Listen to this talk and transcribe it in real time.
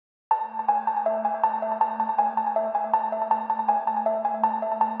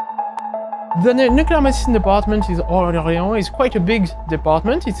The nuclear medicine department in Orléans is quite a big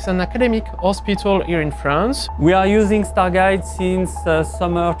department. It's an academic hospital here in France. We are using StarGuide since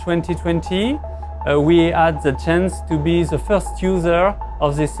summer 2020. We had the chance to be the first user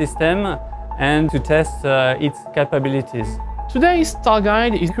of this system and to test its capabilities. Today,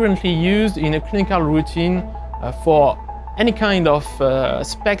 StarGuide is currently used in a clinical routine for any kind of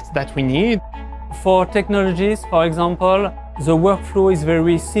specs that we need. For technologies, for example, the workflow is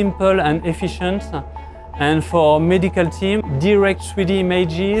very simple and efficient, and for medical team, direct 3D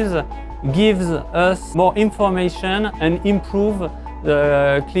images gives us more information and improve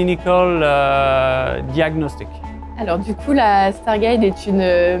the clinical diagnostic. Alors du coup, la StarGuide est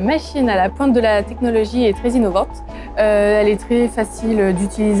une machine à la pointe de la technologie et très innovante. Elle est très facile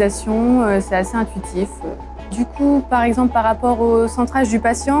d'utilisation, c'est assez intuitif. Du coup, par exemple, par rapport au centrage du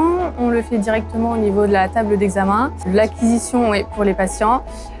patient, on le fait directement au niveau de la table d'examen. L'acquisition est pour les patients.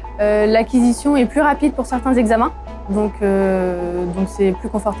 L'acquisition est plus rapide pour certains examens, donc c'est plus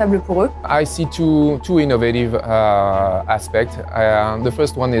confortable pour eux. I see two innovative aspects. The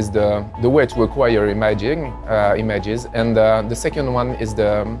first one is the way to acquire images, and the second one is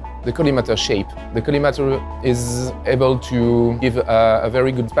the collimator shape. The collimator is able to give a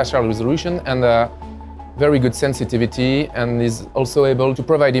very good spatial resolution and very good sensitivity, and is also able to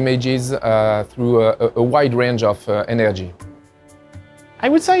provide images through a wide range of energy. I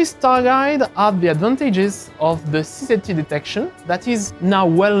would say StarGuide has the advantages of the CZT detection that is now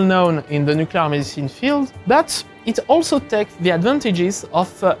well known in the nuclear medicine field, but it also takes the advantages of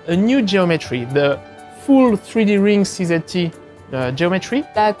a new geometry, the full 3D ring CZT geometry.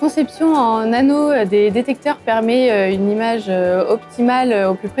 La conception en anneau des détecteurs permet une image optimale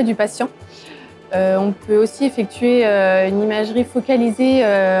au plus près du patient. On peut aussi effectuer une imagerie focalisée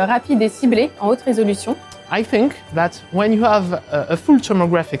rapide et ciblée en haute résolution. I think that when you have a full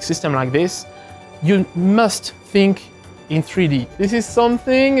tomographic system like this, you must think in 3D. This is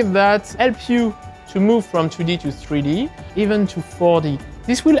something that helps you to move from 2D to 3D, even to 4D.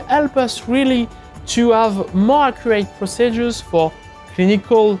 This will help us really to have more accurate procedures for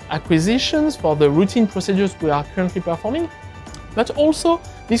clinical acquisitions, for the routine procedures we are currently performing. But also,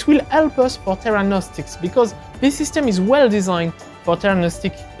 this will help us for theranostics, because this system is well designed for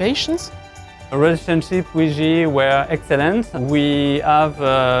theranostic patients. The relationship with GE were excellent. We have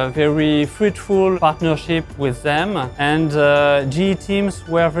a very fruitful partnership with them, and GE teams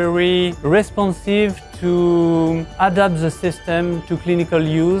were very responsive to adapt the system to clinical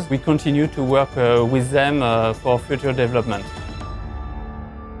use. We continue to work with them for future development.